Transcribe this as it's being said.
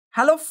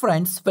Hello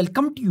friends,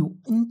 welcome to you.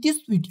 In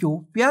this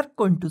video, we are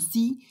going to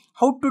see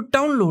how to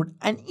download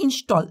and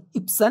install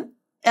Epson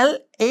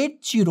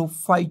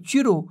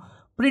L8050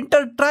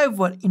 printer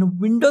driver in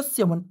Windows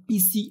 7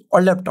 PC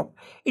or laptop.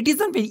 It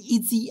is a very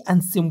easy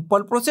and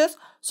simple process.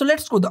 So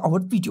let's go to our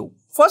video.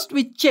 First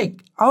we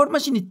check our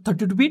machine is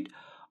 32-bit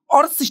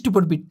or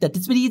 64-bit. That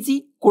is very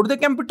easy. Go to the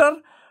computer,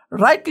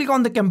 right click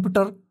on the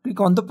computer, click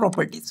on the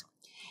properties.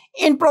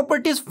 In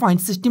properties, find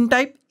system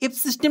type. If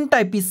system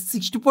type is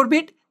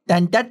 64-bit,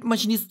 then that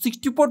machine is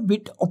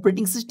 64-bit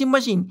operating system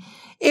machine.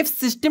 If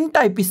system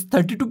type is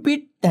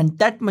 32-bit, then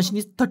that machine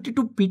is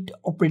 32-bit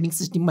operating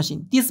system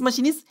machine. This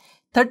machine is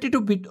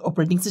 32-bit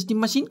operating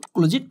system machine.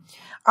 Close it.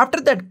 After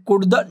that, go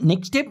to the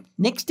next step.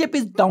 Next step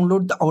is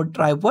download our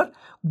driver.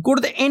 Go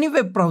to any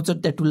web browser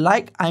that you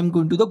like. I am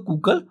going to the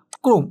Google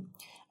Chrome.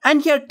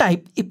 And here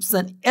type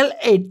Epson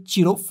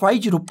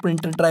L8050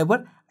 printer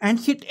driver and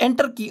hit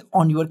enter key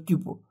on your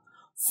keyboard.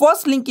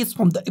 First link is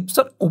from the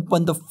Epson.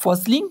 Open the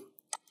first link.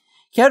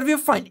 Here we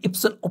find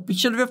Epson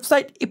official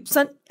website,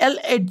 Epson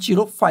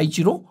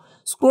L8050.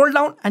 Scroll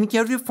down and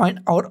here we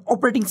find our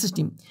operating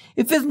system.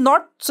 If it's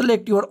not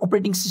select your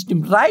operating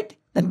system right,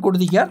 then go to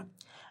the here.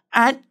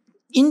 And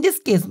in this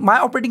case, my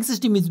operating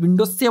system is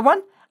Windows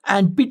 7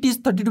 and bit is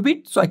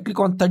 32-bit. So I click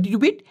on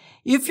 32-bit.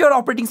 If your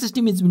operating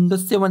system is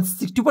Windows 7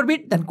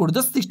 64-bit, then go to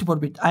the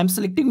 64-bit. I am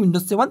selecting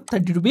Windows 7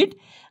 32-bit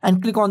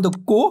and click on the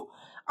go.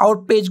 Our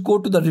page go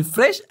to the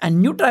refresh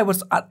and new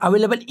drivers are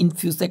available in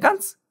few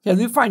seconds. Here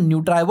we find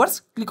new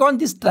drivers. Click on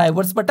this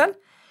drivers button.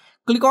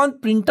 Click on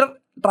printer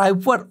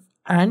driver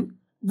and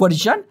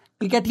version.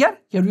 Click at here.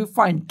 Here we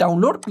find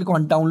download. Click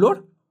on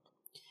download.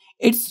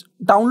 It's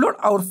download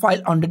our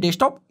file on the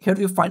desktop. Here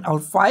we find our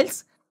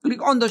files.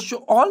 Click on the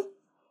show all.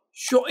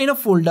 Show in a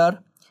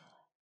folder.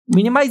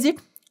 Minimize it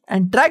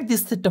and drag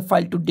this setup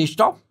file to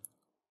desktop.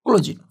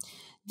 Close it.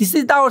 This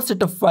is our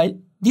setup file.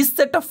 This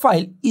setup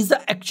file is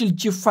the actual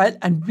zip file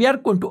and we are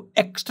going to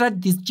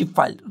extract this zip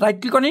file. Right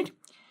click on it.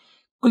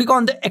 Click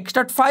on the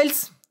extract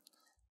files.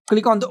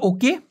 Click on the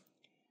OK.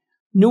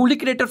 Newly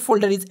created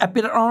folder is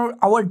appear on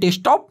our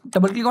desktop.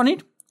 Double click on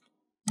it.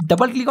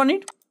 Double click on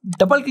it.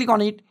 Double click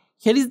on it.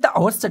 Here is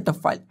our setup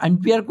file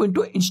and we are going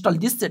to install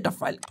this setup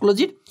file. Close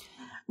it.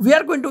 We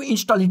are going to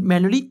install it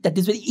manually. That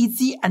is very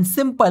easy and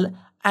simple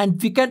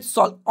and we can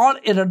solve all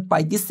errors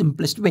by this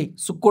simplest way.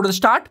 So go to the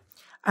start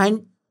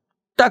and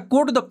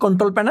go to the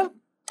control panel.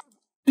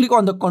 Click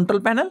on the control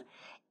panel.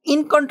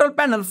 In control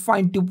panel,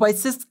 find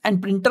devices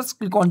and printers.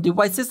 Click on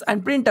devices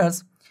and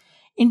printers.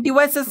 In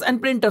devices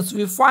and printers,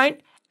 we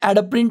find add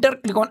a printer.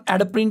 Click on add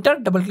a printer.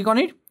 Double click on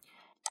it.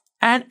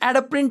 And add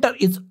a printer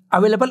is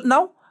available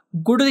now.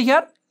 Go to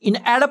here. In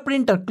add a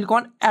printer, click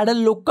on add a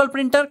local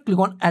printer. Click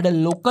on add a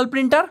local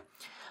printer.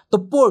 The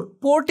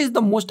port is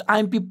the most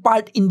IMP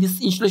part in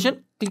this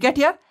installation. Click at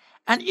here.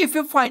 And if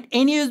you find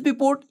any USB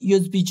port,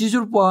 USB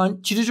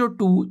 001,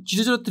 002,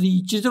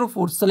 003,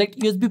 004, select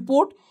USB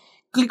port.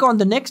 Click on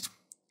the next.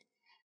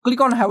 Click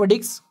on have a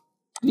disk.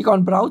 Click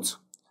on browse.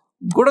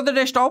 Go to the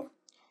desktop.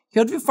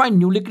 Here we find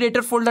newly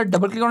created folder.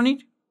 Double click on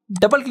it.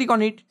 Double click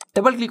on it.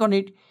 Double click on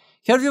it.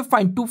 Here we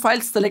find two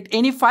files. Select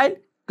any file.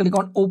 Click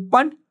on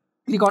open.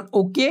 Click on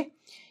OK.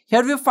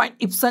 Here we find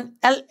Epson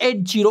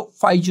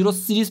L8050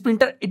 series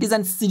printer. It is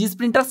a series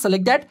printer.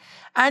 Select that.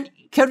 And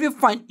here we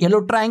find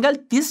yellow triangle.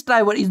 This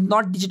driver is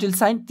not digital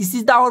sign. This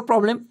is our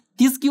problem.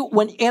 This give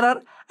one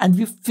error and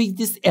we fix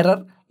this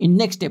error in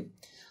next step.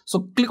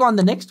 So click on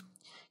the next.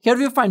 Here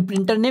we find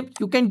printer name.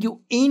 You can give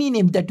any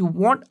name that you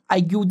want. I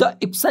give the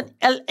Epson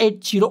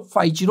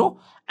L8050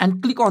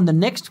 and click on the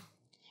next.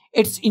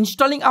 It's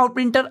installing our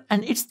printer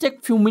and it's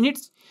take few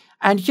minutes.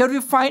 And here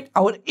we find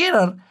our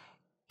error.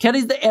 Here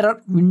is the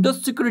error.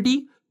 Windows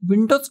security.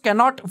 Windows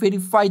cannot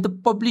verify the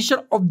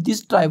publisher of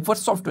this driver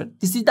software.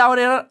 This is our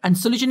error and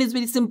solution is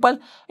very simple.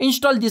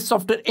 Install this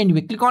software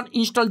anyway. Click on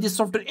install this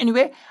software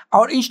anyway.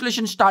 Our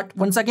installation start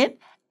once again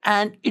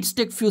and it's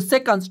take few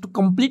seconds to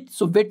complete.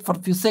 So wait for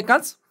few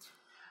seconds.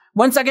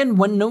 Once again,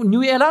 one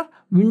new error.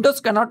 Windows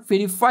cannot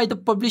verify the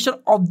publisher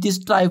of this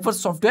driver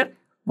software.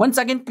 Once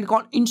again, click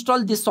on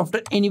install this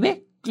software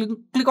anyway.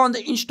 Click on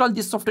the install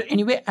this software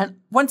anyway. And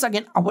once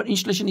again, our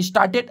installation is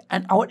started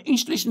and our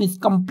installation is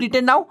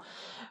completed now.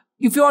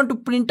 If you want to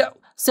print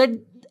set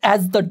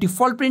as the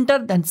default printer,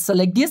 then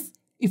select this.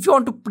 If you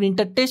want to print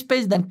a test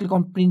page, then click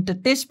on print a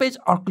test page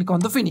or click on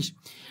the finish.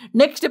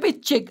 Next step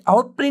is check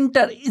our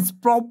printer is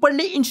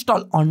properly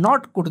installed or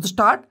not. Go to the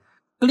start.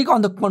 Click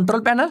on the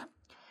control panel.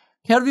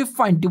 Here we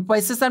find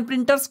devices and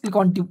printers. Click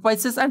on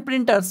devices and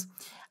printers.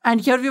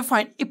 And here we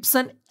find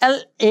Epson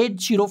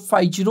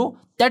L8050.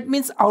 That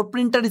means our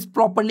printer is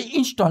properly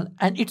installed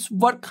and it's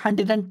work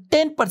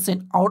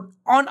 110%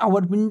 on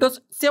our Windows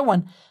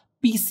 7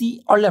 PC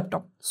or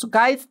laptop. So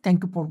guys,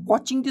 thank you for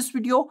watching this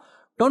video.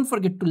 Don't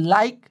forget to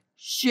like,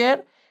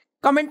 share,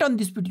 comment on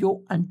this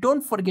video and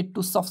don't forget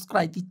to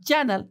subscribe the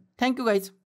channel. Thank you guys.